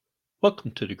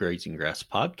Welcome to the Grazing Grass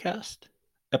Podcast,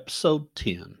 Episode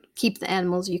 10. Keep the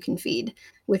animals you can feed,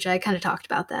 which I kind of talked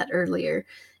about that earlier,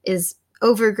 is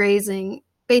overgrazing.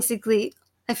 Basically,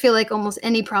 I feel like almost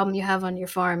any problem you have on your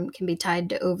farm can be tied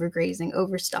to overgrazing,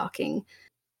 overstocking.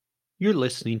 You're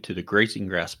listening to the Grazing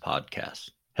Grass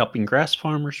Podcast, helping grass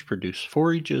farmers produce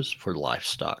forages for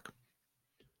livestock.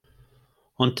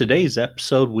 On today's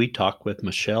episode, we talk with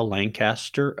Michelle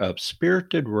Lancaster of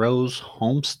Spirited Rose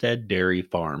Homestead Dairy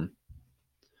Farm.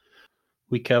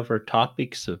 We cover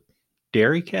topics of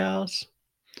dairy cows,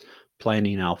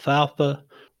 planting alfalfa,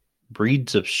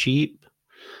 breeds of sheep,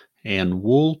 and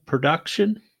wool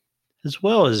production, as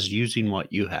well as using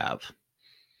what you have.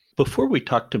 Before we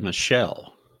talk to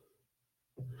Michelle,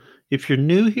 if you're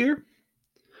new here,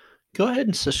 go ahead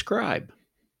and subscribe.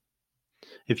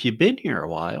 If you've been here a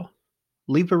while,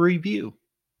 leave a review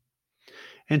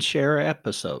and share our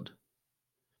episode.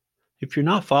 If you're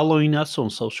not following us on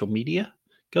social media,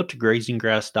 go to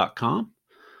grazinggrass.com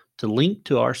to link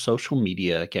to our social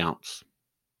media accounts.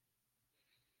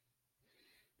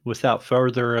 Without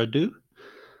further ado,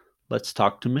 let's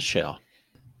talk to Michelle.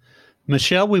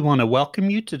 Michelle, we want to welcome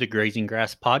you to the Grazing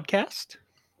Grass Podcast.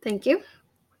 Thank you.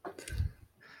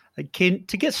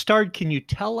 To get started, can you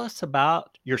tell us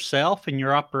about yourself and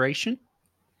your operation?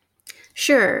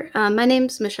 Sure. My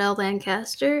name's Michelle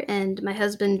Lancaster, and my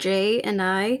husband Jay and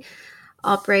I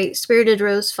operate Spirited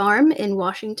Rose Farm in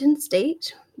Washington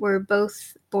State. We're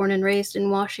both born and raised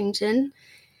in Washington.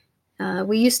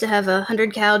 We used to have a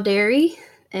 100-cow dairy,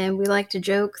 and we like to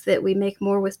joke that we make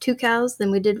more with 2 cows than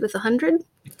we did with 100.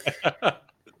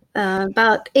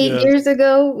 About 8 years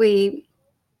ago, we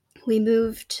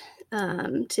moved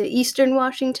to Eastern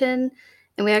Washington,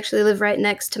 and we actually live right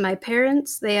next to my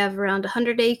parents. They have around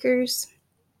 100 acres,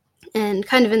 and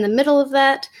kind of in the middle of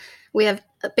that, we have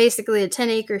basically a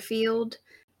 10-acre field.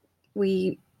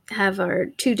 We have our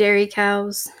 2 dairy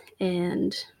cows,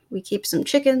 and we keep some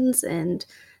chickens and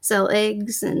sell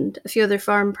eggs and a few other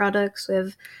farm products. We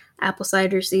have apple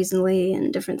cider seasonally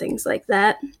and different things like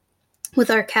that. With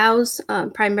our cows,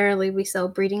 primarily we sell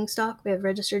breeding stock. We have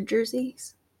registered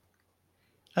jerseys.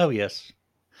 Oh, yes.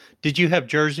 Did you have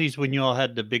jerseys when you all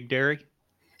had the big dairy?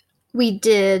 We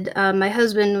did. My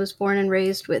husband was born and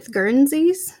raised with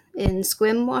Guernseys in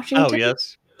Sequim, Washington. Oh,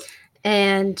 yes.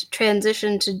 And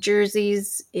transitioned to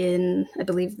jerseys in, I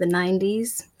believe, the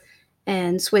 90s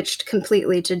and switched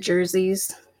completely to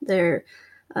jerseys. They're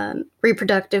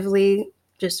reproductively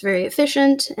just very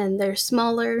efficient, and they're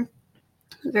smaller,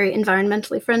 very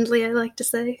environmentally friendly, I like to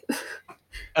say.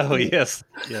 Oh, yes.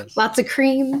 Yes. Lots of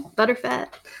cream, butterfat.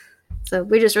 So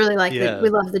we just really like it. We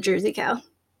love the Jersey cow.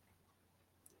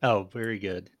 Oh, very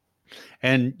good.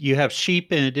 And you have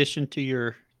sheep in addition to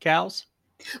your cows?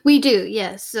 We do,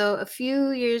 yes. So a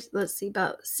few years,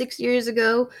 about 6 years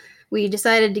ago, we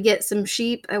decided to get some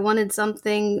sheep. I wanted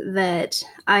something that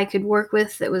I could work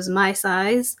with that was my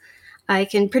size. I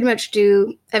can pretty much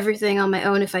do everything on my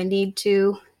own if I need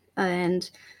to. And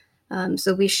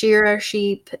so we shear our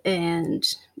sheep, and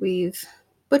we've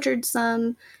butchered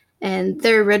some, and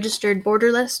they're registered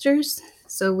border Leicesters.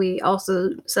 So we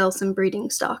also sell some breeding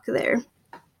stock there.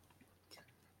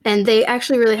 And they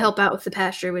actually really help out with the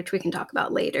pasture, which we can talk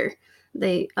about later.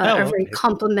 They are very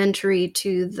complementary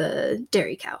to the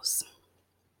dairy cows.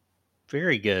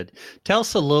 Very good. Tell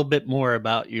us a little bit more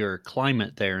about your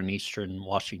climate there in Eastern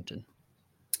Washington.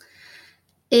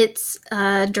 It's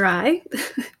dry.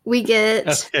 We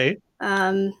get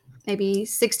maybe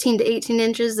 16 to 18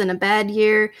 inches in a bad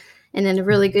year. And in a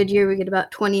really good year, we get about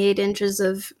 28 inches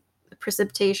of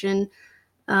precipitation.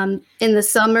 In the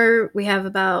summer, we have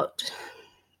about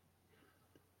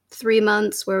 3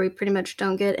 months where we pretty much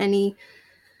don't get any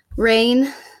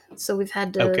rain. So we've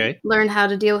had to learn how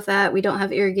to deal with that. We don't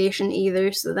have irrigation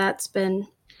either. So I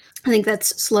think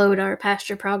that's slowed our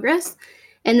pasture progress.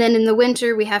 And then in the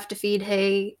winter, we have to feed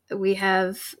hay. We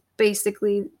have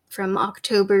basically from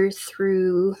October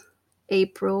through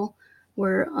April,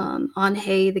 we're on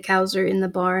hay. The cows are in the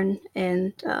barn.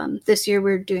 And this year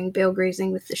we're doing bale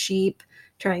grazing with the sheep,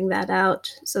 trying that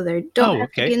out. So they don't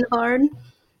have to be in the barn.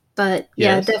 But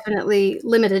definitely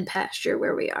limited pasture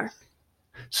where we are.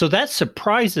 So that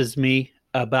surprises me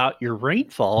about your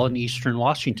rainfall in Eastern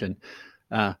Washington.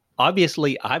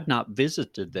 Obviously, I've not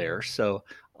visited there, so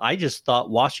I just thought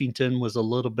Washington was a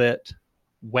little bit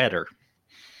wetter.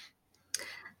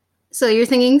 So you're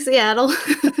thinking Seattle?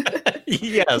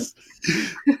 Yes.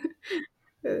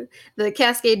 The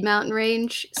Cascade Mountain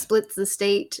Range splits the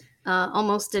state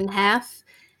almost in half.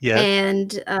 Yes.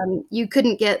 And you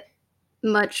couldn't get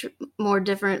much more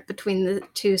different between the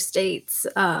two states.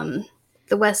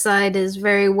 The west side is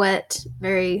very wet,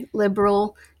 very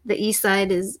liberal. The east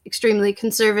side is extremely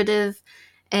conservative,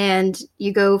 and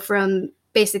you go from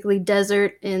basically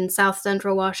desert in south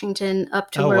central Washington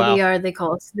up to where we are. They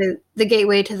call us the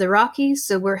gateway to the Rockies.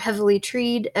 So we're heavily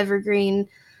treed, evergreen,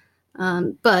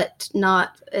 but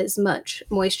not as much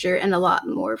moisture and a lot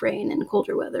more rain and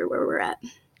colder weather where we're at.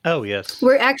 Oh, yes.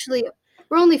 We're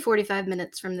only 45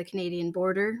 minutes from the Canadian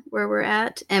border where we're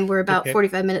at, and we're about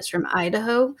 45 minutes from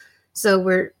Idaho. So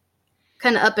we're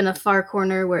kind of up in a far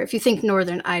corner where if you think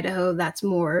northern Idaho, that's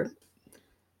more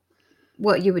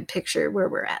what you would picture where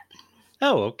we're at.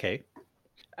 Oh, okay.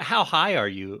 How high are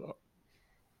you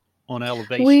on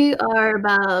elevation? We are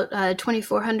about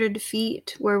 2,400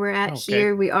 feet where we're at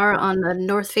here. We are on the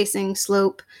north-facing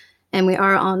slope, and we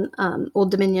are on Old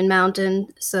Dominion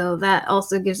Mountain, so that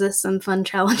also gives us some fun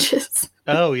challenges.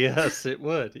 Oh, yes, it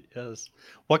would. Yes.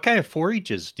 What kind of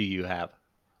forages do you have?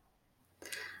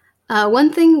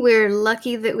 One thing we're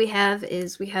lucky that we have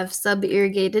is we have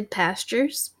sub-irrigated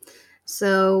pastures.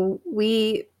 So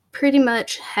we pretty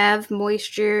much have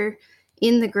moisture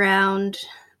in the ground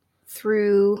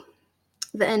through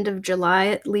the end of July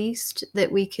at least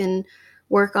that we can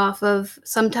work off of.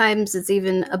 Sometimes it's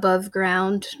even above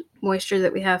ground moisture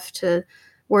that we have to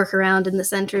work around in the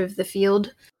center of the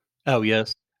field. Oh,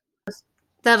 yes.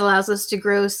 That allows us to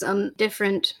grow some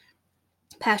different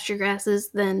pasture grasses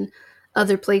than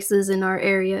other places in our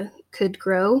area could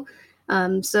grow.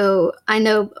 So I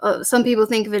know some people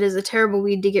think of it as a terrible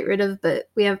weed to get rid of, but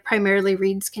we have primarily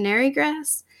Reed's canary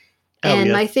grass.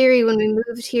 And my theory when we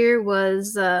moved here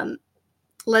was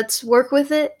let's work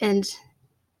with it, and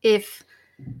if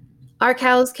our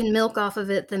cows can milk off of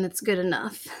it, then it's good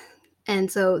enough.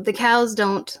 And so the cows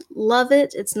don't love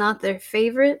it. It's not their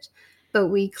favorite, but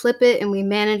we clip it and we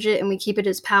manage it and we keep it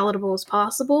as palatable as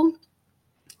possible.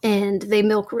 And they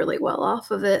milk really well off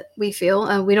of it, we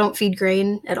feel. We don't feed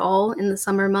grain at all in the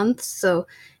summer months. So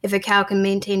if a cow can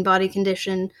maintain body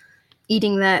condition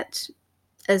eating that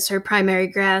as her primary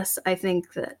grass, I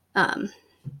think that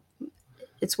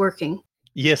it's working.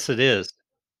 Yes, it is.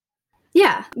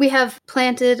 Yeah, we have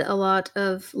planted a lot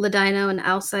of ladino and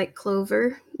Alsike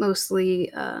clover,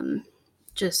 mostly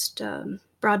just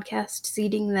broadcast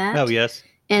seeding that. Oh, yes.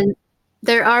 And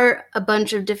there are a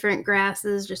bunch of different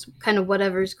grasses, just kind of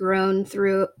whatever's grown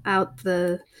throughout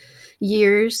the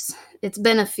years. It's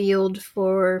been a field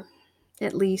for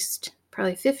at least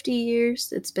probably 50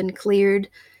 years. It's been cleared.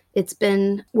 It's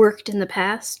been worked in the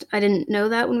past. I didn't know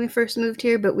that when we first moved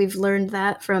here, but we've learned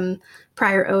that from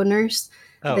prior owners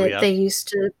they used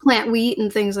to plant wheat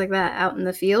and things like that out in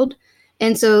the field.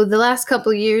 And so the last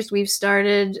couple of years, we've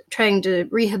started trying to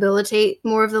rehabilitate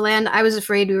more of the land. I was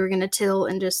afraid we were going to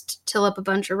till up a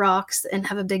bunch of rocks and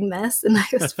have a big mess. And I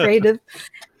was afraid of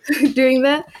doing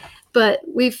that. But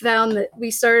we found that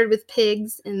we started with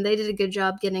pigs, and they did a good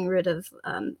job getting rid of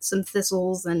some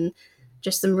thistles and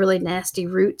just some really nasty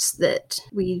roots that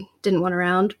we didn't want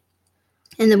around.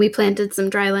 And then we planted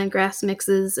some dryland grass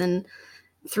mixes and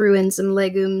threw in some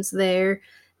legumes there.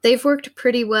 They've worked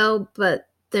pretty well, but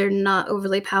they're not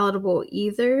overly palatable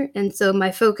either. And so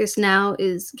my focus now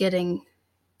is getting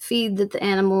feed that the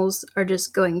animals are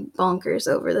just going bonkers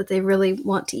over, that they really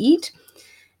want to eat.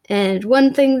 And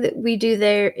one thing that we do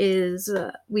there is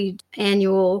we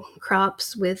annual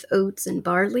crops with oats and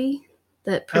barley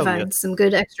that provides some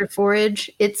good extra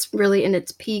forage. It's really in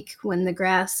its peak when the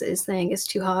grass is saying it's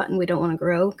too hot and we don't want to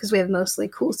grow, because we have mostly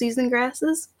cool season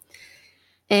grasses.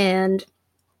 And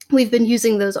we've been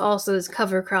using those also as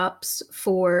cover crops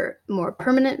for more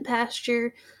permanent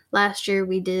pasture. Last year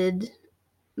we did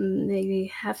maybe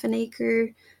half an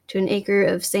acre to an acre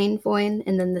of sainfoin,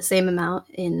 and then the same amount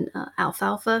in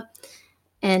alfalfa.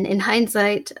 And in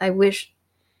hindsight, I wish,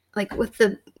 like with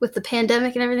the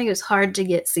pandemic and everything, it was hard to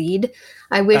get seed.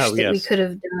 I wish that we could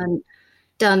have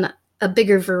done a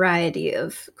bigger variety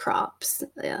of crops.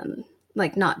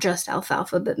 Like not just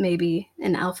alfalfa, but maybe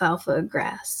an alfalfa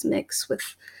grass mix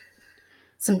with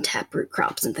some taproot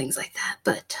crops and things like that.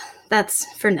 But that's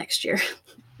for next year.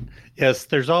 Yes,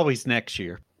 there's always next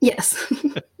year. Yes.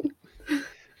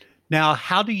 Now,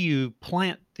 how do you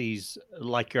plant these,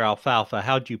 like your alfalfa?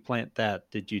 How do you plant that?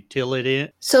 Did you till it in?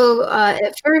 So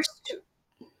at first,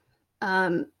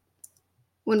 when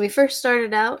we first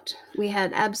started out, we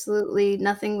had absolutely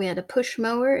nothing. We had a push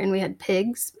mower and we had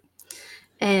pigs.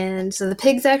 And so the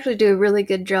pigs actually do a really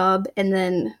good job. And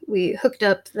then we hooked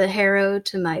up the harrow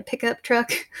to my pickup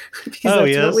truck because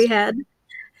that's what we had.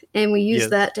 And we used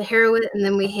that to harrow it. And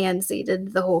then we hand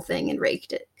seeded the whole thing and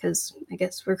raked it because I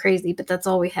guess we're crazy, but that's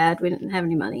all we had. We didn't have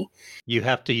any money. You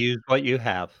have to use what you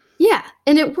have. Yeah.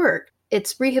 And it worked.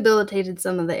 It's rehabilitated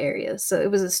some of the areas. So it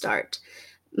was a start.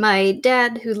 My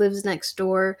dad, who lives next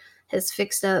door, has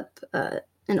fixed up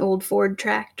an old Ford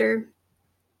tractor,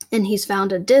 and he's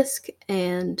found a disc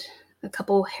and a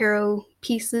couple harrow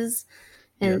pieces.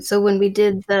 And so when we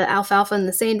did the alfalfa and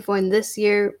the sainfoin this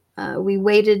year, we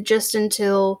waited just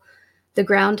until the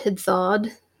ground had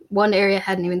thawed. One area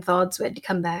hadn't even thawed, so we had to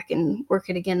come back and work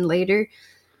it again later.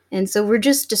 And so we're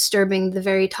just disturbing the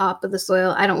very top of the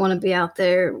soil. I don't want to be out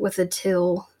there with a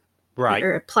till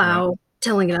or a plow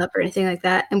tilling it up or anything like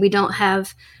that. And we don't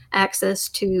have access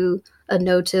to a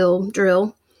no-till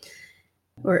drill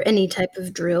or any type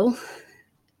of drill.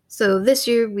 So this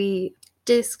year we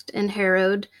disked and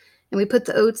harrowed, and we put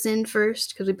the oats in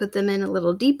first because we put them in a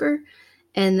little deeper.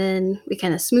 And then we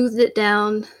kind of smoothed it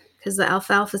down because the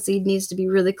alfalfa seed needs to be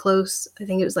really close. I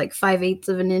think it was like 5/8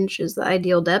 of an inch is the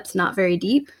ideal depth, not very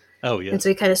deep. Oh, yeah. And so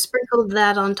we kind of sprinkled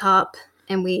that on top,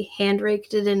 and we hand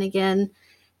raked it in again.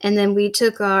 And then we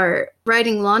took our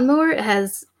riding lawnmower. It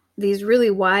has these really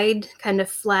wide, kind of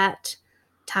flat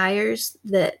tires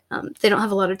that they don't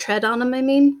have a lot of tread on them, I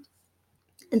mean.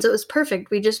 And so it was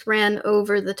perfect. We just ran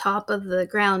over the top of the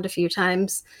ground a few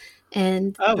times,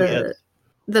 and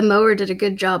the mower did a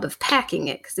good job of packing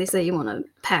it because they say you want to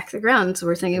pack the ground. So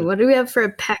we're thinking, what do we have for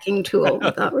a packing tool? We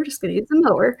thought we're just going to use the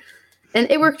mower. And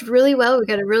it worked really well. We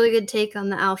got a really good take on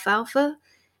the alfalfa.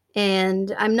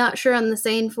 And I'm not sure on the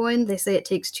sainfoin. They say it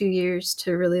takes 2 years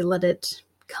to really let it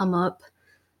come up.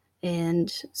 And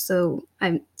so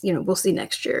we'll see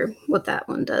next year what that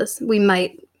one does. We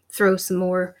might throw some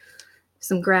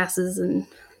grasses and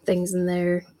things in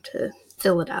there to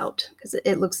fill it out because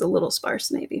it looks a little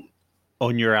sparse maybe.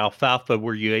 On your alfalfa,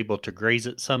 were you able to graze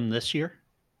it some this year?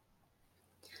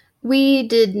 We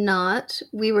did not.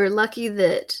 We were lucky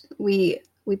that we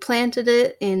planted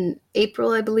it in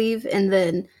April, I believe, and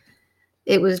then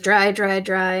it was dry,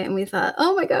 and we thought,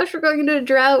 oh my gosh, we're going into a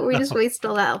drought. We just wasted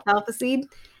all that alfalfa seed.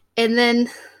 And then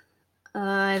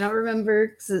I don't remember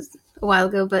because it's a while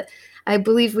ago, but I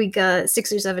believe we got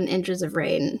 6 or 7 inches of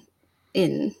rain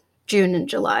in June and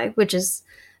July, which is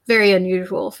very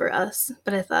unusual for us.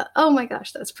 But I thought, oh my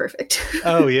gosh, that's perfect.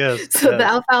 Oh, yes. So the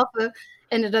alfalfa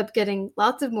ended up getting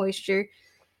lots of moisture,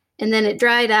 and then it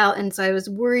dried out. And so I was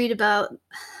worried about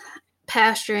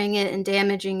pasturing it and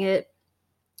damaging it.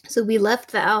 So we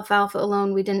left the alfalfa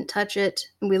alone. We didn't touch it.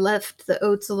 And we left the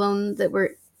oats alone that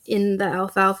were in the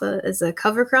alfalfa as a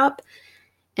cover crop.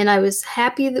 And I was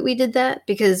happy that we did that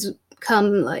because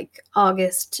come like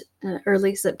August,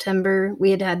 early September,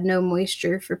 we had no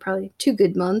moisture for probably 2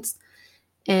 good months.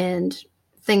 And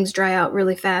things dry out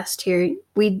really fast here.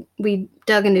 We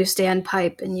dug a new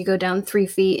standpipe, and you go down 3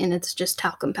 feet and it's just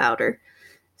talcum powder.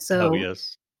 So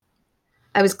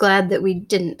I was glad that we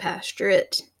didn't pasture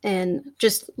it. And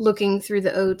just looking through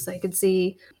the oats, I could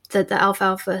see that the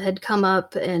alfalfa had come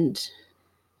up and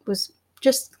was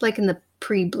just like in the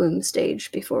pre-bloom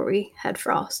stage before we had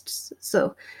frosts.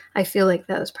 So I feel like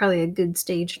that was probably a good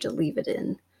stage to leave it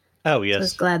in. Oh, yes. So I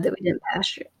was glad that we didn't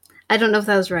pasture it. I don't know if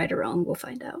that was right or wrong. We'll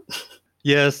find out.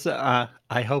 Yes, I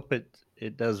hope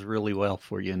it does really well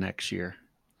for you next year.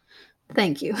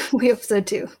 Thank you. We hope so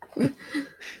too.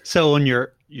 So on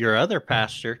your other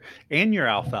pasture and your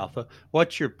alfalfa,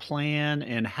 what's your plan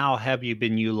and how have you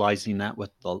been utilizing that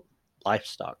with the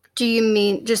livestock? Do you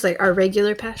mean just like our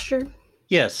regular pasture?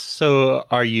 Yes. So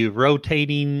are you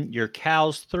rotating your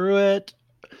cows through it?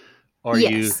 Are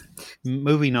you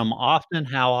moving them often?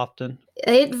 How often?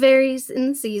 It varies in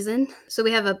the season. So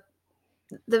we have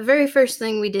the very first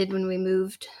thing we did when we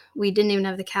moved, we didn't even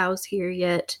have the cows here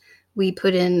yet. We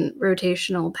put in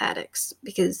rotational paddocks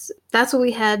because that's what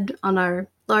we had on our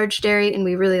large dairy, and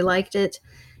we really liked it.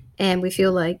 And we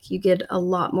feel like you get a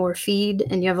lot more feed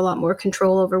and you have a lot more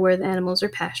control over where the animals are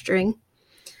pasturing.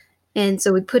 And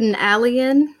so we put an alley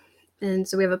in. And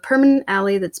so we have a permanent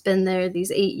alley that's been there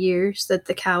these 8 years that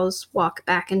the cows walk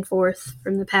back and forth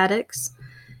from the paddocks.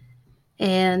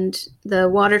 And the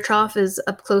water trough is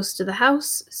up close to the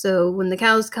house. So when the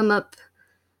cows come up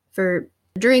for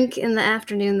a drink in the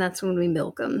afternoon, that's when we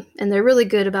milk them. And they're really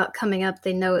good about coming up.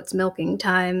 They know it's milking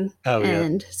time.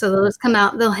 And so they'll just come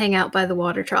out, they'll hang out by the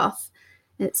water trough.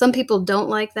 And some people don't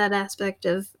like that aspect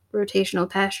of rotational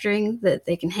pasturing, that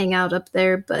they can hang out up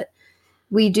there, but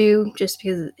we do just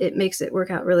because it makes it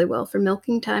work out really well for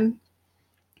milking time.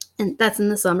 And that's in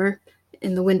the summer.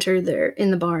 In the winter, they're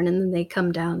in the barn, and then they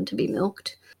come down to be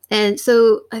milked. And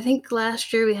so I think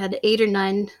last year we had 8 or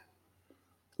 9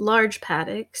 large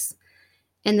paddocks.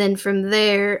 And then from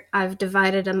there, I've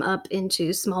divided them up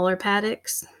into smaller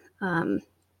paddocks.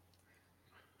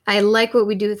 I like what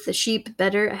we do with the sheep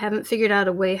better. I haven't figured out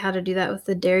a way how to do that with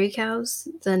the dairy cows.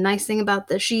 The nice thing about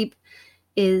the sheep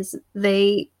is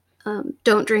they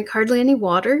don't drink hardly any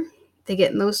water. they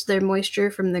get most of their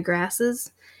moisture from the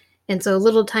grasses. And so a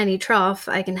little tiny trough,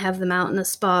 I can have them out in a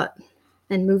spot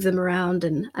and move them around,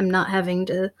 and I'm not having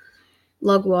to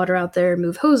lug water out there,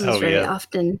 move hoses very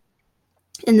often.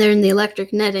 And they're in the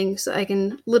electric netting, so I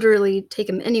can literally take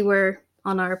them anywhere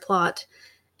on our plot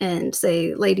and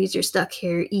say, ladies, you're stuck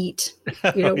here, eat,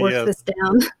 work this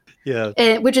down. Yeah.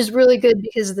 And, which is really good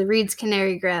because the Reed's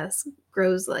canary grass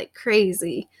grows like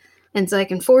crazy. And so I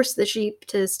can force the sheep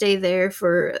to stay there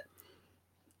for,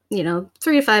 3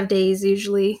 to 5 days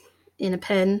usually in a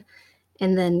pen,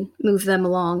 and then move them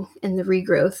along. And the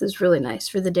regrowth is really nice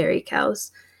for the dairy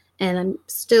cows. And I'm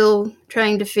still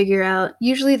trying to figure out,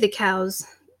 usually the cows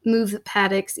move the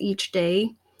paddocks each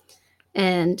day.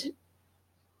 And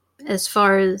as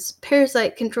far as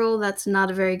parasite control, that's not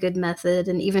a very good method.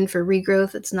 And even for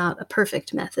regrowth, it's not a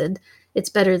perfect method. It's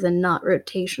better than not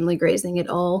rotationally grazing at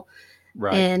all.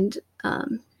 Right. And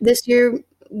this year,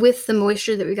 with the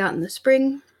moisture that we got in the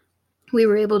spring, we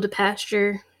were able to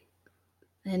pasture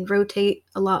and rotate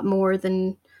a lot more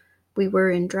than we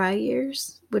were in dry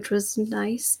years, which was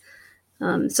nice.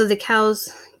 So the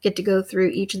cows get to go through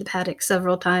each of the paddocks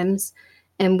several times,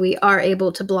 and we are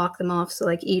able to block them off. So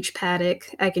like each paddock,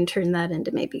 I can turn that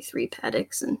into maybe 3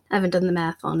 paddocks, and I haven't done the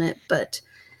math on it, but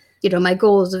my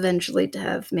goal is eventually to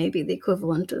have maybe the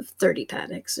equivalent of 30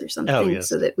 paddocks or something,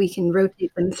 so that we can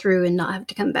rotate them through and not have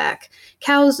to come back.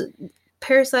 Cows,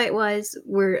 parasite-wise,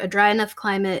 we're a dry enough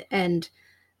climate, and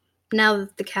now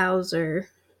that the cows are,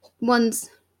 one's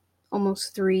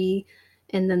almost 3,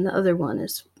 and then the other one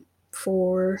is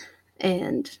 4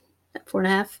 and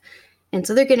 4.5. And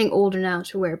so they're getting older now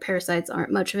to where parasites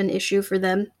aren't much of an issue for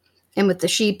them. And with the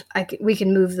sheep, we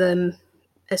can move them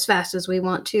as fast as we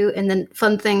want to. And then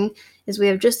fun thing is we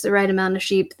have just the right amount of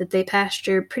sheep that they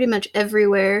pasture pretty much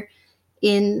everywhere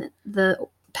in the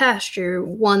pasture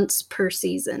once per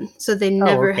season. So they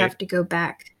never have to go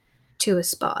back to a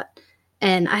spot.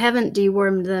 And I haven't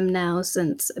dewormed them now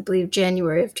since, I believe,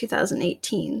 January of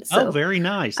 2018. So very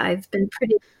nice. I've been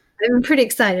pretty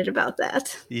excited about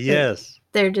that. Yes.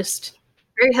 They're just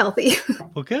very healthy.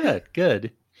 Well,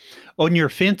 good. On your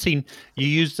fencing, you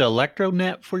used the electro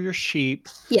net for your sheep.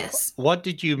 Yes. What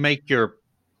did you make your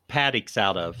paddocks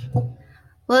out of?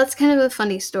 Well, that's kind of a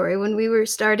funny story. When we were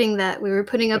starting that, we were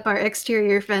putting up our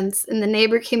exterior fence, and the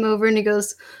neighbor came over and he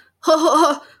goes,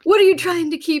 "Oh, what are you trying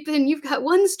to keep in? You've got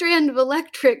 1 strand of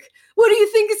electric. What do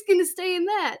you think is going to stay in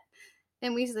that?"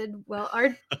 And we said, "Well,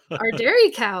 our dairy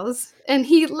cows." And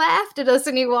he laughed at us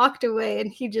and he walked away,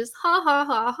 and he just, ha, ha,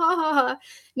 ha, ha, ha, ha.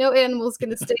 No animal's going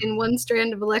to stay in 1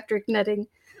 strand of electric netting.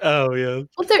 Oh, yeah.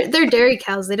 Well, they're dairy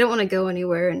cows. They don't want to go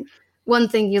anywhere. And one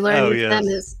thing you learn with them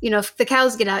is, if the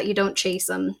cows get out, you don't chase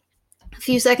them. A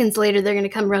few seconds later, they're going to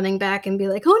come running back and be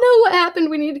like, "Oh no, what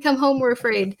happened? We need to come home. We're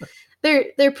afraid."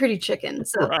 They're pretty chicken.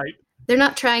 So right. They're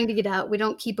not trying to get out. We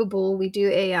don't keep a bull. We do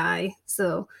AI.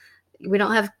 So we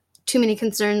don't have too many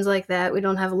concerns like that. We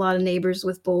don't have a lot of neighbors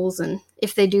with bulls. And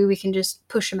if they do, we can just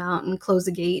push them out and close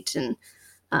the gate. And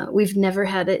we've never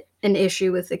had an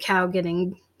issue with a cow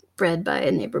getting bred by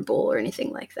a neighbor bull or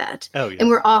anything like that. Oh, yeah. And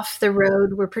we're off the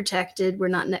road. We're protected. We're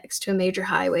not next to a major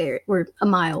highway. We're a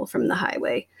mile from the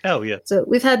highway. Oh, yeah. So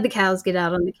we've had the cows get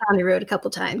out on the county road a couple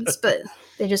times, but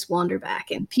they just wander back,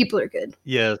 and people are good.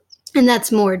 Yeah. And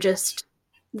that's more just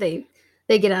they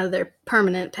get out of their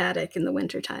permanent paddock in the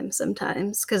wintertime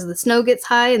sometimes because the snow gets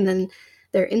high, and then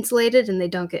they're insulated and they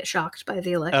don't get shocked by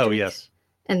the electric. Oh, yes.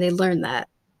 And they learn that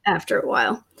after a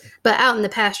while. But out in the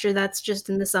pasture, that's just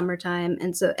in the summertime.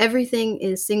 And so everything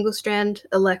is single strand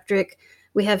electric.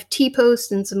 We have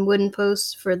T-posts and some wooden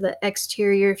posts for the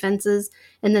exterior fences.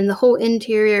 And then the whole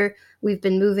interior, we've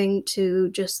been moving to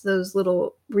just those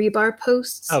little rebar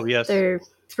posts. Oh, yes. They're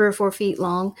 3 or 4 feet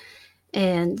long,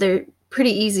 and they're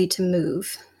pretty easy to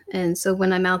move. And so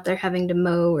when I'm out there having to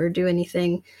mow or do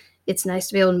anything, it's nice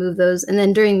to be able to move those. And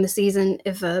then during the season,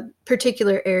 if a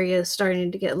particular area is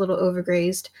starting to get a little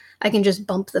overgrazed, I can just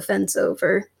bump the fence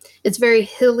over. It's very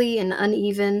hilly and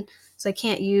uneven, so I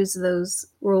can't use those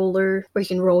roller where you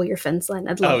can roll your fence line.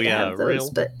 I'd love to have those,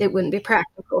 but it wouldn't be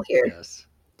practical here. Yes.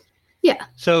 Yeah.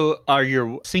 So are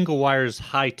your single wires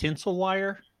high tensile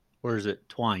wire, or is it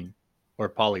twine or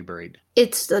polybraid?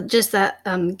 It's just that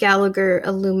Gallagher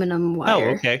aluminum wire.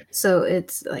 Oh, okay. So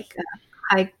it's like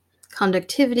high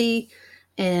conductivity,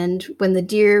 and when the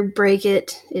deer break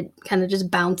it, it kind of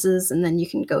just bounces, and then you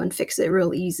can go and fix it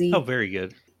real easy. Oh, very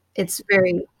good. It's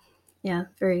very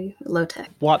low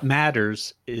tech. What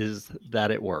matters is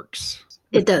that it works.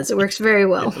 It does. It works very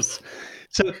well. Yes.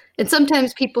 And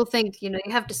sometimes people think, you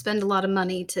have to spend a lot of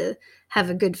money to have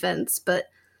a good fence, but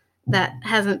that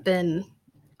hasn't been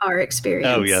our experience.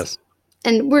 Oh, yes.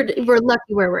 And we're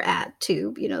lucky where we're at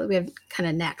too. You know, we have kind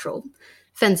of natural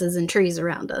fences and trees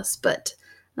around us, but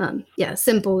yeah,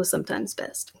 simple is sometimes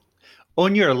best.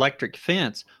 On your electric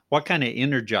fence, what kind of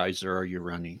energizer are you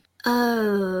running?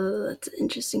 Oh, that's an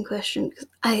interesting question.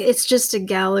 It's just a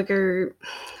Gallagher.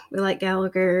 We like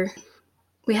Gallagher.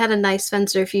 We had a nice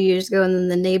fencer a few years ago, and then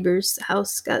the neighbor's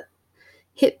house got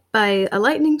hit by a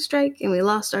lightning strike, and we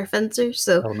lost our fencer.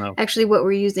 So actually, what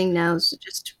we're using now is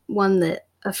just one that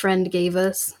a friend gave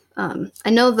us. I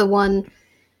know the one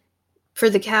for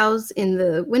the cows in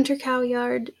the winter cow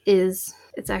yard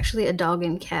it's actually a dog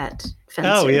and cat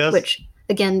fencer, which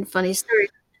again, funny story.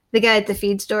 The guy at the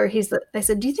feed store, I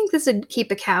said, do you think this would keep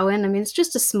a cow in? I mean, it's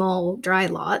just a small dry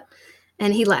lot.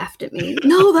 And he laughed at me.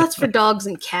 No, that's for dogs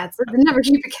and cats. They never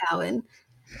keep a cow in.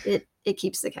 It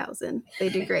keeps the cows in. They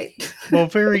do great. Well,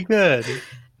 very good.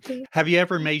 Have you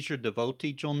ever measured the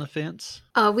voltage on the fence?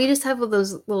 We just have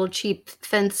those little cheap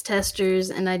fence testers,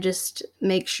 and I just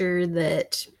make sure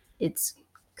that it's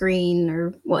green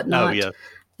or whatnot. Oh, yeah.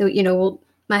 You know,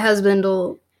 my husband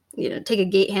will, take a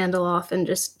gate handle off and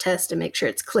just test and make sure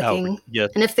it's clicking. Oh, yes.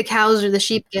 And if the cows or the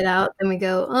sheep get out, then we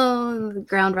go, oh, the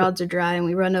ground rods are dry, and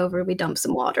we run over, we dump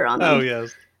some water on them. Oh,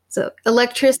 yes. So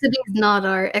electricity is not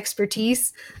our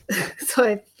expertise. So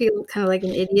I feel kind of like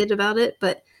an idiot about it,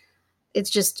 but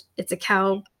it's a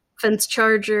cow fence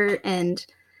charger. And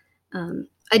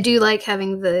I do like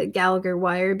having the Gallagher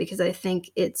wire because I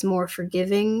think it's more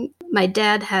forgiving. My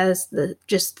dad has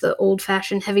just the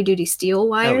old-fashioned heavy-duty steel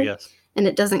wire. Oh, yes. And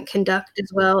it doesn't conduct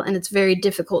as well, and it's very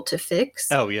difficult to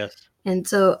fix. Oh, yes. And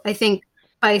so I think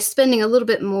by spending a little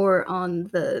bit more on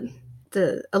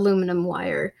the aluminum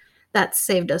wire, that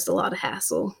saved us a lot of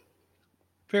hassle.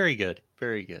 Very good.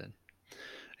 Very good.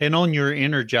 And on your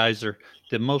Energizer,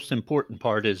 the most important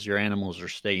part is your animals are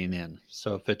staying in.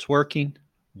 So if it's working,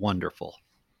 wonderful.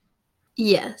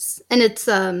 Yes. And it's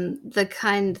the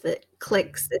kind that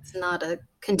clicks. It's not a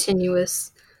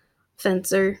continuous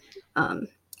fencer.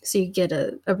 So you get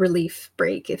a relief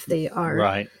break if they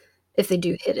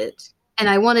do hit it. And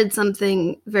I wanted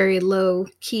something very low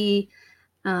key.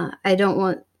 I don't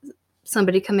want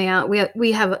somebody coming out.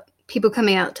 We have people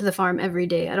coming out to the farm every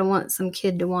day. I don't want some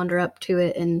kid to wander up to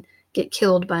it and get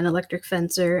killed by an electric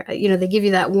fencer. They give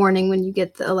you that warning when you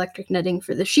get the electric netting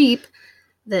for the sheep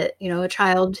that, a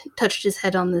child touched his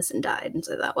head on this and died. And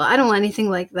so I thought, well, I don't want anything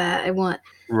like that. I want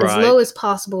as low as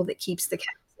possible that keeps the cows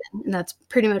in. And that's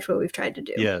pretty much what we've tried to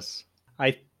do. Yes.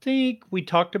 I think we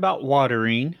talked about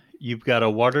watering. You've got a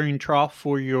watering trough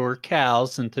for your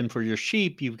cows, and then for your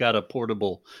sheep, you've got a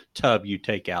portable tub you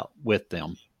take out with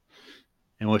them.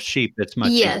 And with sheep, it's much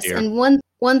easier. Yes, and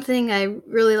one thing I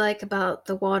really like about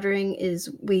the watering is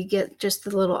we get just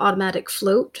the little automatic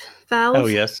float valve. Oh,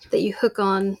 yes. That you hook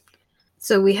on.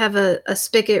 So we have a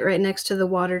spigot right next to the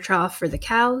water trough for the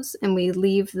cows, and we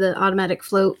leave the automatic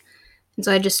float. And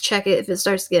so I just check it. If it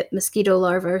starts to get mosquito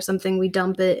larvae or something, we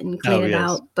dump it and clean it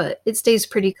out. But it stays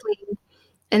pretty clean.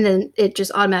 And then it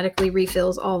just automatically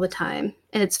refills all the time.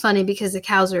 And it's funny because the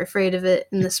cows are afraid of it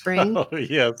in the spring. Oh,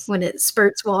 yes. When it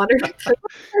spurts water.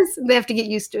 They have to get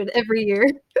used to it every year.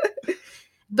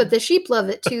 But the sheep love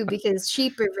it too because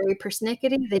sheep are very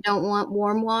persnickety. They don't want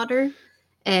warm water.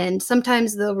 And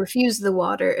sometimes they'll refuse the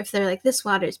water if they're like, this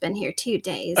water's been here 2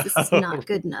 days. This is not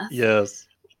good enough. Yes.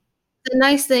 The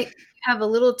nice thing, you have a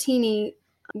little teeny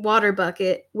water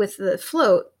bucket with the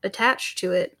float attached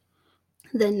to it.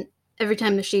 Then every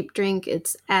time the sheep drink,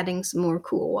 it's adding some more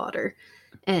cool water.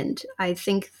 And I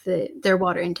think that their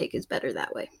water intake is better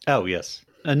that way. Oh, yes.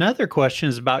 Another question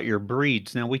is about your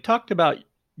breeds. Now, we talked about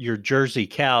your Jersey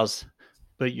cows,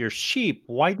 but your sheep,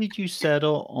 why did you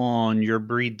settle on your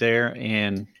breed there?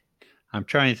 And I'm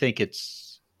trying to think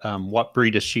what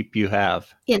breed of sheep you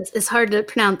have. Yes, it's hard to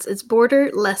pronounce. It's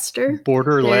Border Leicester.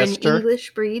 Border Leicester. They're an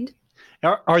English breed.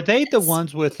 Are they the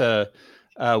ones with a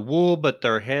wool, but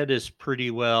their head is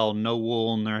pretty well no wool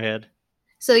on their head?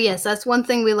 So yes, that's one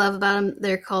thing we love about them.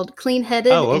 They're called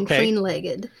clean-headed and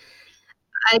clean-legged.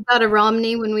 I got a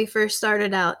Romney when we first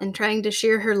started out, and trying to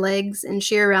shear her legs and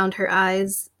shear around her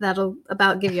eyes, that'll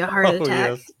about give you a heart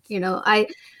attack. Yes. I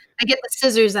get the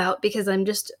scissors out because I'm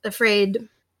just afraid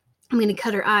I'm going to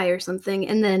cut her eye or something.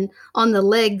 And then on the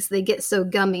legs, they get so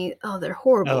gummy. Oh, they're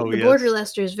horrible. The Border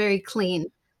Leicester is very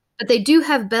clean. But they do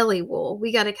have belly wool.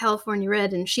 We got a California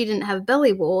Red, and she didn't have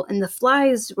belly wool, and the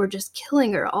flies were just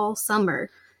killing her all summer.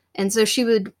 And so she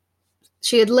would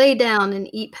lay down and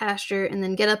eat pasture, and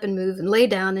then get up and move and lay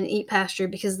down and eat pasture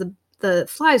because the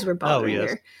flies were bothering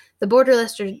her. The Border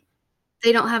Leicester,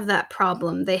 they don't have that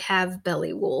problem. They have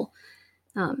belly wool.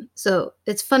 So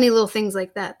it's funny little things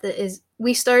like that.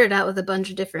 We started out with a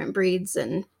bunch of different breeds,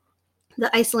 and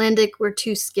The Icelandic were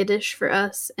too skittish for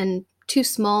us and too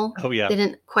small. Oh, yeah. They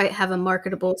didn't quite have a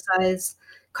marketable size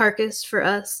carcass for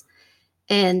us.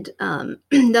 And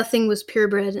nothing was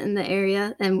purebred in the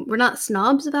area. And we're not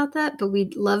snobs about that, but we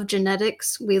love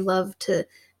genetics. We love to,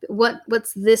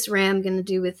 what's this ram going to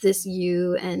do with this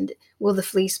ewe? And will the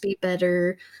fleece be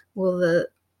better? Will the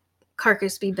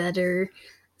carcass be better?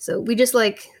 So we just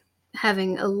like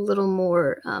having a little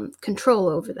more control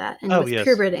over that. And with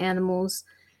purebred animals,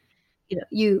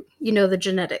 you know the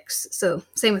genetics. So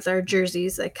same with our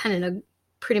jerseys. I kind of know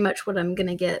pretty much what I'm going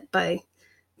to get by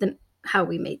how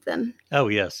we made them. Oh,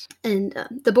 yes. And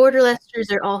the Border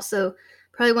Leicesters are also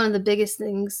probably one of the biggest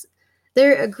things.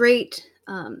 They're a great,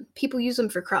 people use them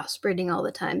for crossbreeding all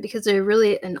the time because they're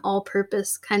really an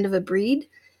all-purpose kind of a breed.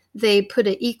 They put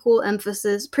pretty equal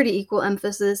emphasis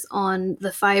on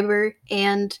the fiber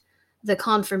and the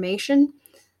conformation.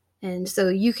 And so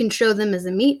you can show them as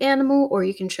a meat animal or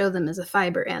you can show them as a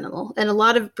fiber animal. And a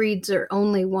lot of breeds are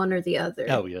only one or the other.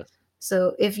 Oh, yes.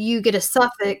 So if you get a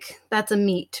Suffolk, that's a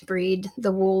meat breed.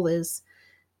 The wool is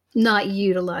not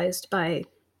utilized by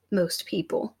most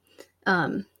people.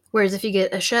 Whereas if you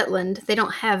get a Shetland, they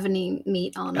don't have any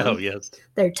meat on them. Oh, yes.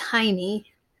 They're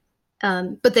tiny,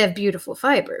 but they have beautiful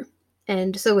fiber.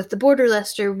 And so with the Border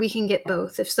Leicester, we can get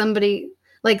both. If somebody,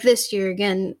 like this year,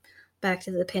 again, back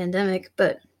to the pandemic,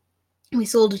 but we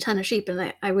sold a ton of sheep,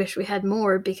 and I wish we had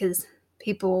more because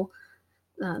people...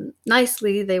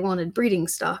 nicely, they wanted breeding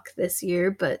stock this year,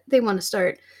 but they want to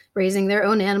start raising their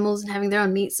own animals and having their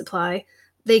own meat supply.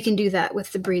 They can do that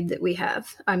with the breed that we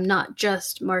have. I'm not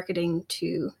just marketing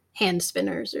to hand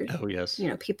spinners or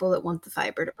people that want the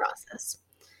fiber to process.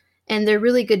 And they're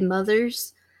really good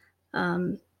mothers.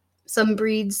 Some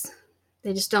breeds,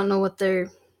 they just don't know what they're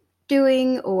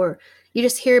doing, or you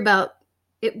just hear about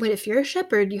it. But if you're a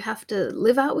shepherd, you have to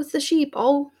live out with the sheep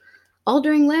all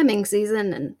during lambing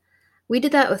season, and we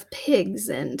did that with pigs,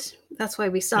 and that's why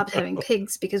we stopped having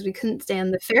pigs, because we couldn't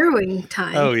stand the farrowing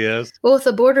time. Oh, yes. Well, with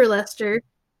the Border Leicester,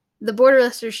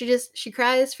 she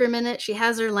cries for a minute, she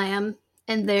has her lamb,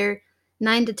 and they're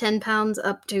 9 to 10 pounds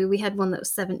up to, we had one that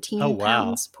was 17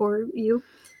 pounds, poor you.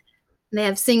 And they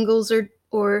have singles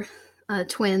or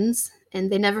twins, and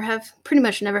they pretty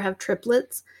much never have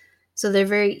triplets. So they're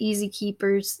very easy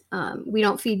keepers. We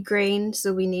don't feed grain,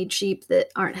 so we need sheep that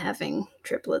aren't having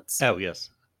triplets. Oh, yes.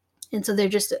 And so they're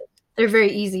a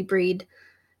very easy breed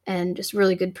and just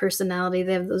really good personality.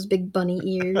 They have those big bunny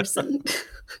ears and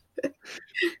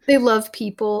they love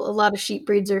people. A lot of sheep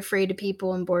breeds are afraid of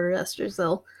people, and Border Leicesters,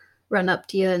 they'll run up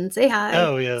to you and say hi.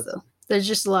 Oh, yes. So there's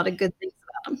just a lot of good things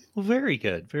about them. Well, very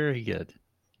good. Very good.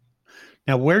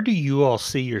 Now, where do you all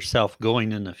see yourself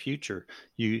going in the future?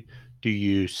 Do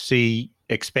you see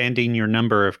expanding your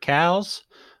number of cows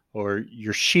or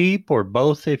your sheep, or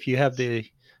both if you have the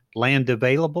land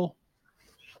available?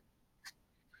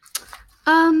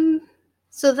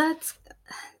 So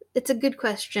it's a good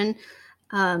question.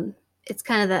 It's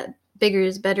kind of that bigger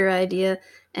is better idea,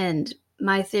 and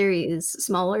my theory is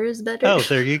smaller is better. Oh,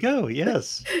 there you go.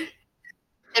 Yes.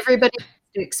 Everybody wants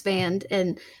to expand.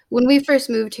 And when we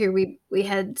first moved here, we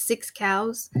had 6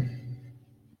 cows,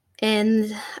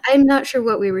 and I'm not sure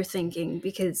what we were thinking,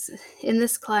 because in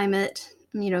this climate,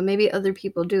 maybe other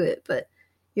people do it, but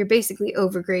you're basically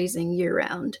overgrazing year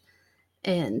round,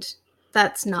 and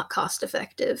that's not cost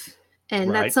effective.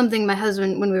 And That's something my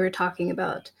husband, when we were talking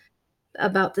about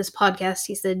this podcast,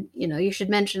 he said, you should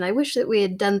mention, I wish that we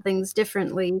had done things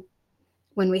differently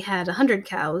when we had 100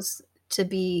 cows, to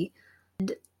be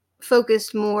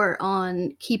focused more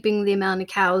on keeping the amount of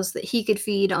cows that he could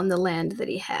feed on the land that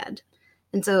he had.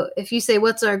 And so if you say,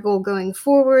 what's our goal going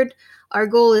forward? Our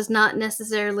goal is not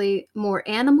necessarily more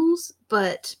animals,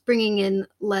 but bringing in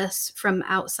less from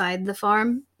outside the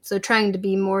farm. So trying to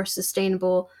be more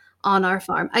sustainable on our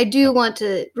farm. I do want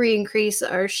to re-increase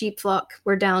our sheep flock.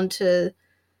 We're down to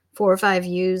 4 or 5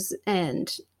 ewes,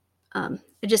 and I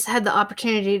just had the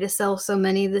opportunity to sell so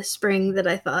many this spring that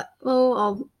I thought,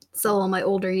 I'll sell all my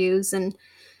older ewes, and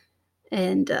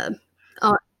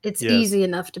it's easy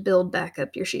enough to build back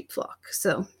up your sheep flock.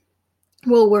 So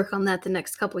we'll work on that the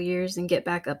next couple of years and get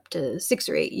back up to 6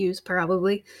 or 8 ewes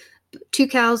probably. 2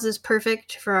 cows is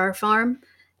perfect for our farm,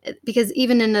 because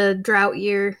even in a drought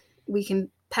year, we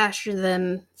can pasture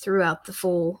them throughout the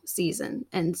full season.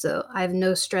 And so I have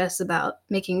no stress about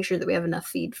making sure that we have enough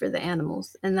feed for the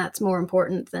animals. And that's more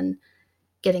important than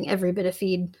getting every bit of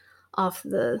feed off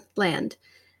the land.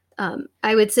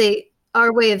 I would say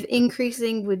our way of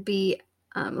increasing would be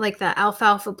like that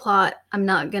alfalfa plot. I'm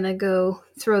not going to go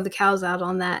throw the cows out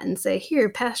on that and say, here,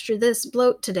 pasture this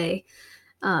bloat today.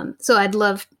 So I'd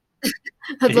love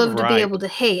to be able to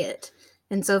hay it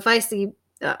And so if I see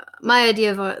my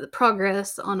idea of the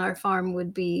progress on our farm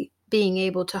would be being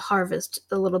able to harvest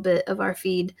a little bit of our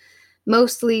feed.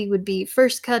 Mostly would be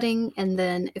first cutting, and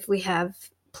then if we have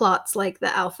plots like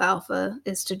the alfalfa,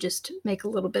 is to just make a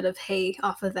little bit of hay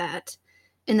off of that.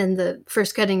 And then the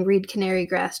first cutting reed canary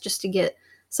grass just to get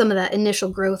some of that initial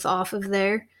growth off of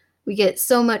there. We get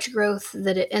so much growth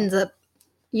that it ends up,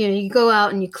 you go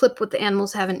out and you clip what the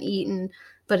animals haven't eaten,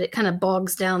 but it kind of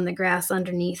bogs down the grass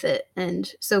underneath it.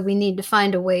 And so we need to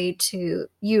find a way to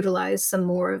utilize some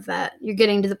more of that. You're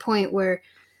getting to the point where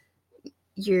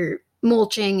you're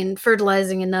mulching and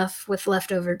fertilizing enough with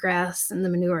leftover grass and the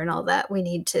manure and all that. We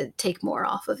need to take more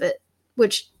off of it,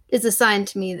 which is a sign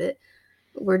to me that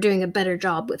we're doing a better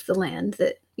job with the land,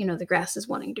 that, the grass is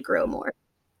wanting to grow more.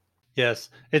 Yes,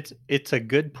 it's a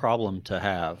good problem to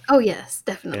have. Oh, yes,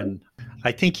 definitely. And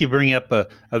I think you bring up a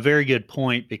very good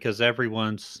point, because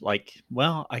everyone's like,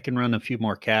 well, I can run a few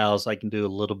more cows, I can do a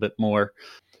little bit more.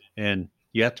 And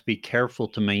you have to be careful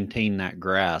to maintain that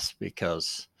grass,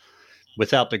 because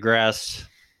without the grass,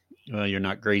 you're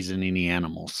not grazing any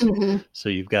animals. Mm-hmm. So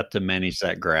you've got to manage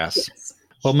that grass. Yes.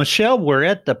 Well, Michelle, we're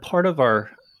at the part of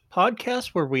our podcast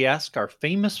where we ask our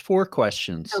famous 4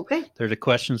 questions. Okay. They're the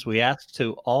questions we ask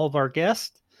to all of our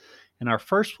guests. And our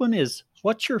first one is,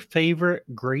 what's your favorite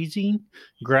grazing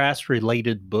grass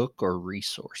related book or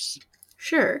resource?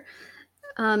 Sure.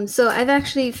 So I've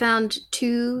actually found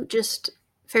 2 just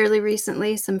fairly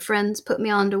recently. Some friends put me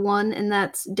onto one, and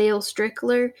that's Dale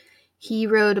Strickler. He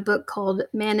wrote a book called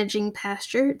Managing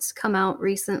Pasture. It's come out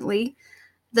recently.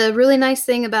 The really nice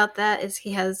thing about that is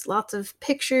he has lots of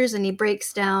pictures, and he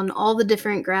breaks down all the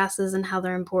different grasses and how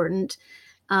they're important.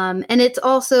 And it's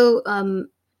also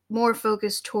more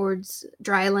focused towards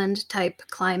dryland type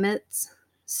climates.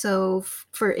 So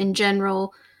in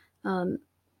general,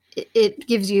 it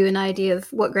gives you an idea of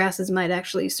what grasses might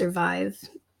actually survive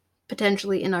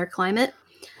potentially in our climate.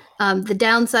 The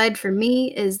downside for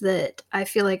me is that I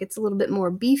feel like it's a little bit more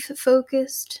beef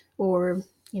focused, or,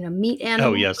 meat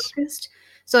animal focused.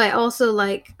 So I also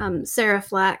like Sarah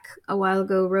Flack a while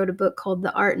ago wrote a book called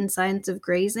The Art and Science of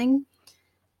Grazing.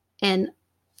 And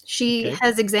she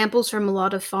has examples from a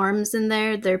lot of farms in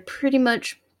there. They're pretty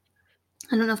much,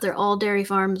 I don't know if they're all dairy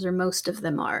farms or most of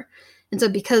them are. And so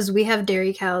because we have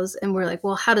dairy cows and we're like,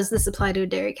 well, how does this apply to a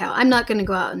dairy cow? I'm not going to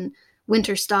go out and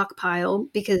winter stockpile,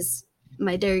 because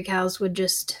my dairy cows would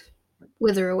just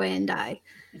wither away and die.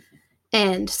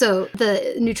 And so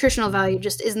the nutritional value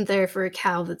just isn't there for a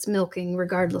cow that's milking,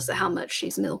 regardless of how much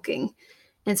she's milking.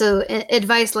 And so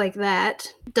advice like that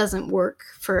doesn't work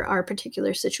for our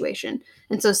particular situation.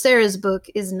 And so Sarah's book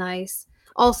is nice,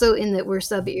 also in that we're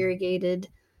sub-irrigated.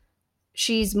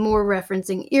 She's more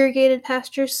referencing irrigated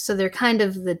pastures, so they're kind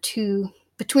of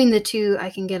between the two, I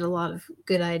can get a lot of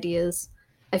good ideas.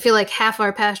 I feel like half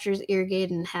our pasture is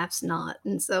irrigated and half's not.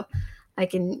 And so I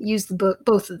can use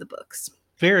both of the books.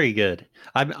 Very good.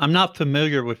 I'm not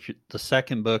familiar with the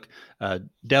second book,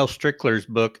 Dale Strickler's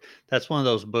book. That's one of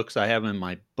those books I have in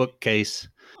my bookcase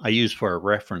I use for a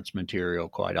reference material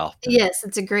quite often. Yes,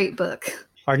 it's a great book.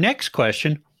 Our next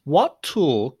question, what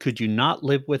tool could you not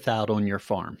live without on your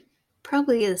farm?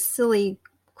 Probably a silly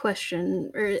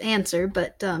question or answer,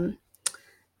 but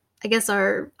I guess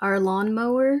our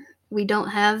lawnmower. We don't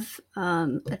have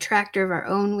a tractor of our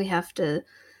own. We have to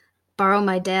borrow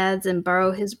my dad's and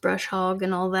borrow his brush hog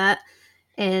and all that.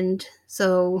 And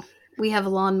so we have a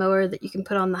lawnmower that you can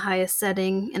put on the highest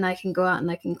setting, and I can go out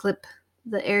and I can clip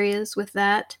the areas with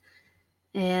that.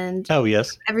 And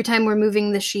every time we're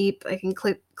moving the sheep, I can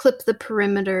clip the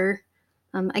perimeter.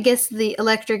 I guess the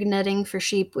electric netting for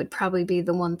sheep would probably be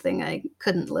the one thing I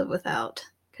couldn't live without,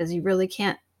 because you really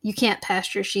can't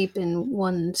pasture sheep in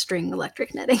one string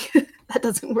electric netting. That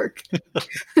doesn't work.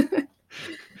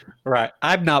 Right.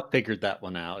 I've not figured that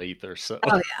one out either. So.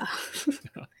 Oh,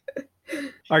 yeah.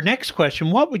 Our next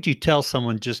question, what would you tell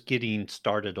someone just getting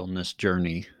started on this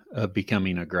journey of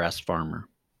becoming a grass farmer?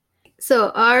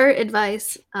 So our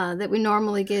advice that we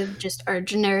normally give, just our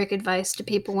generic advice to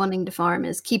people wanting to farm,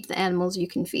 is keep the animals you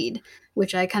can feed,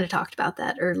 which I kind of talked about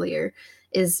that earlier,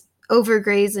 is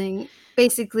overgrazing.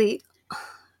 Basically,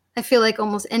 I feel like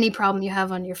almost any problem you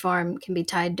have on your farm can be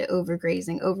tied to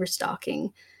overgrazing,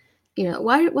 overstocking.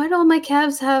 Why do all my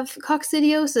calves have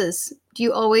coccidiosis? Do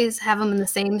you always have them in the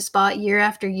same spot year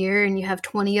after year, and you have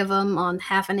 20 of them on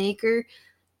half an acre?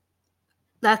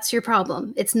 That's your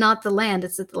problem. It's not the land,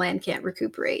 it's that the land can't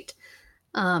recuperate.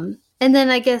 And then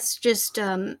I guess just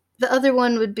the other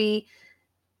one would be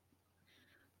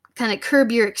kind of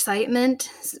curb your excitement.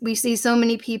 We see so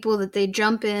many people that they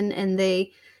jump in and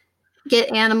they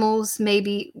get animals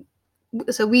maybe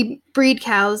so we breed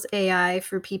cows AI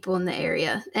for people in the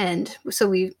area. And so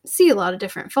we see a lot of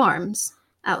different farms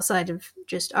outside of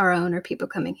just our own or people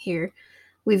coming here.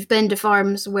 We've been to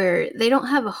farms where they don't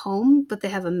have a home, but they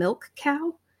have a milk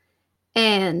cow.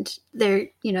 And they're,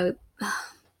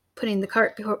 putting the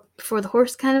cart before the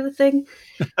horse kind of a thing.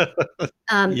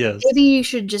 Yes. Maybe you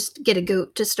should just get a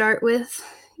goat to start with.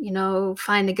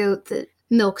 Find a goat that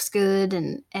milks good,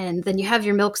 and then you have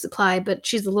your milk supply, but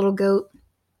she's a little goat.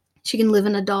 She can live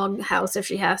in a dog house if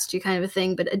she has to, kind of a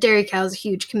thing. But a dairy cow is a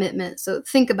huge commitment. So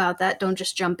think about that. Don't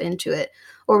just jump into it.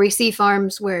 Or we see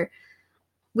farms where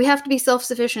we have to be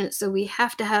self-sufficient. So we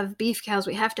have to have beef cows.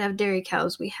 We have to have dairy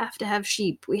cows. We have to have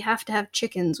sheep. We have to have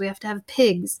chickens. We have to have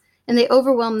pigs. And they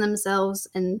overwhelm themselves.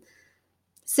 And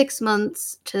 6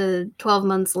 months to 12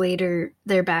 months later,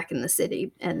 they're back in the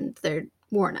city and they're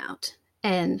worn out.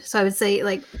 And so I would say,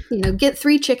 get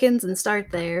 3 chickens and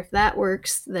start there. If that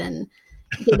works, then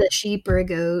get a sheep or a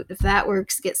goat. If that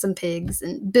works, get some pigs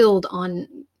and build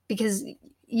on, because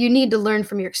you need to learn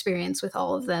from your experience with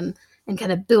all of them and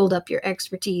kind of build up your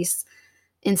expertise.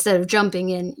 Instead of jumping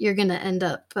in, you're going to end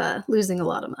up losing a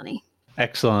lot of money.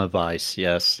 Excellent advice.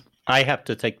 Yes. I have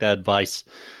to take that advice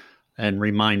and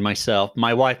remind myself.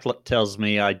 My wife tells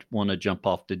me I want to jump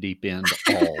off the deep end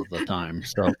all the time.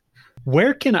 So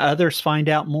where can others find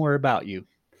out more about you?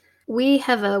 We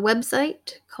have a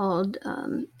website called,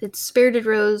 it's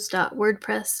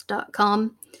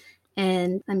spiritedrose.wordpress.com.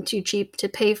 And I'm too cheap to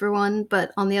pay for one.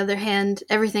 But on the other hand,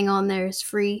 everything on there is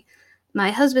free. My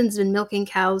husband's been milking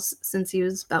cows since he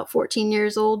was about 14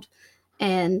 years old.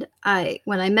 And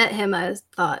when I met him, I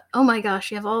thought, oh my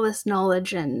gosh, you have all this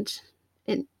knowledge and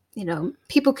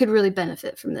people could really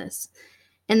benefit from this.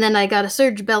 And then I got a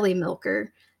Surge belly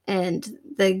milker, and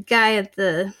the guy at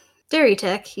the Dairy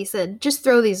Tech, he said, just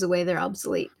throw these away, they're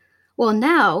obsolete. Well,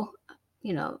 now,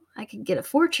 I could get a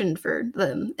fortune for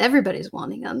them. Everybody's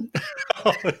wanting them.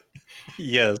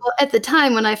 Yes. Well, at the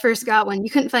time when I first got one, you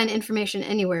couldn't find information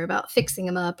anywhere about fixing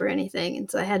them up or anything. And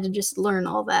so I had to just learn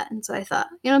all that. And so I thought,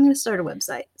 I'm going to start a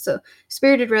website. So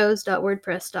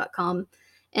spiritedrose.wordpress.com.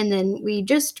 And then we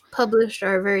just published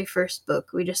our very first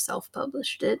book. We just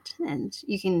self-published it. And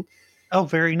you can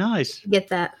very nice. Get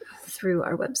that through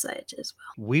our website as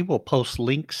well. We will post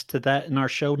links to that in our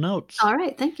show notes. All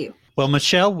right. Thank you. Well,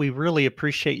 Michelle, we really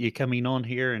appreciate you coming on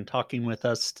here and talking with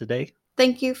us today.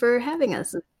 Thank you for having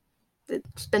us.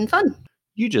 It's been fun.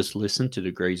 You just listened to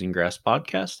the Grazing Grass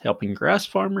Podcast, helping grass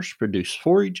farmers produce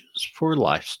forages for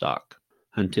livestock.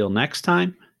 Until next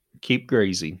time, keep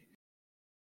grazing.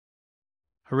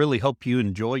 I really hope you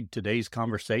enjoyed today's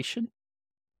conversation.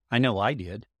 I know I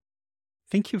did.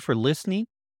 Thank you for listening.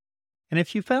 And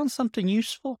if you found something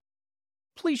useful,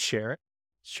 please share it.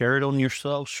 Share it on your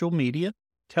social media.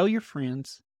 Tell your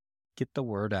friends. Get the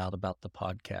word out about the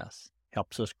podcast.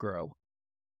 Helps us grow.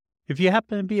 If you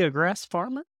happen to be a grass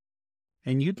farmer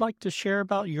and you'd like to share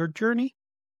about your journey,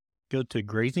 go to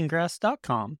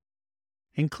grazinggrass.com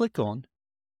and click on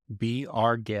Be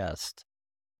Our Guest.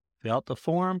 Fill out the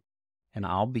form and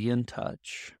I'll be in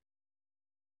touch.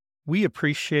 We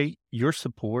appreciate your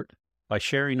support by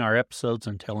sharing our episodes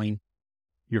and telling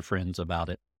your friends about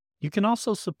it. You can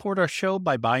also support our show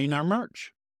by buying our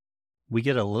merch. We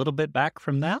get a little bit back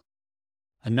from that.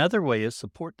 Another way to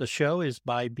support the show is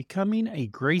by becoming a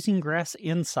Grazing Grass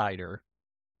Insider.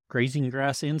 Grazing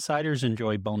Grass Insiders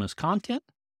enjoy bonus content,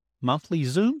 monthly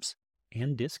Zooms,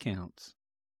 and discounts.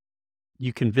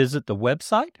 You can visit the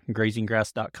website,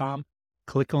 grazinggrass.com,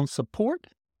 click on support,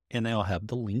 and they'll have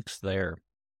the links there.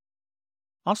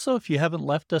 Also, if you haven't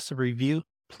left us a review,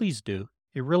 please do.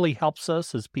 It really helps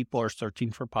us as people are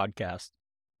searching for podcasts.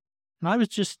 And I was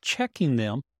just checking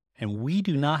them, and we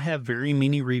do not have very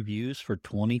many reviews for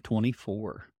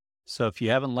 2024. So if you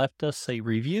haven't left us a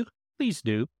review, please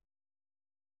do.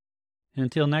 And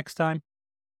until next time,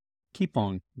 keep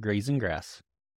on grazing grass.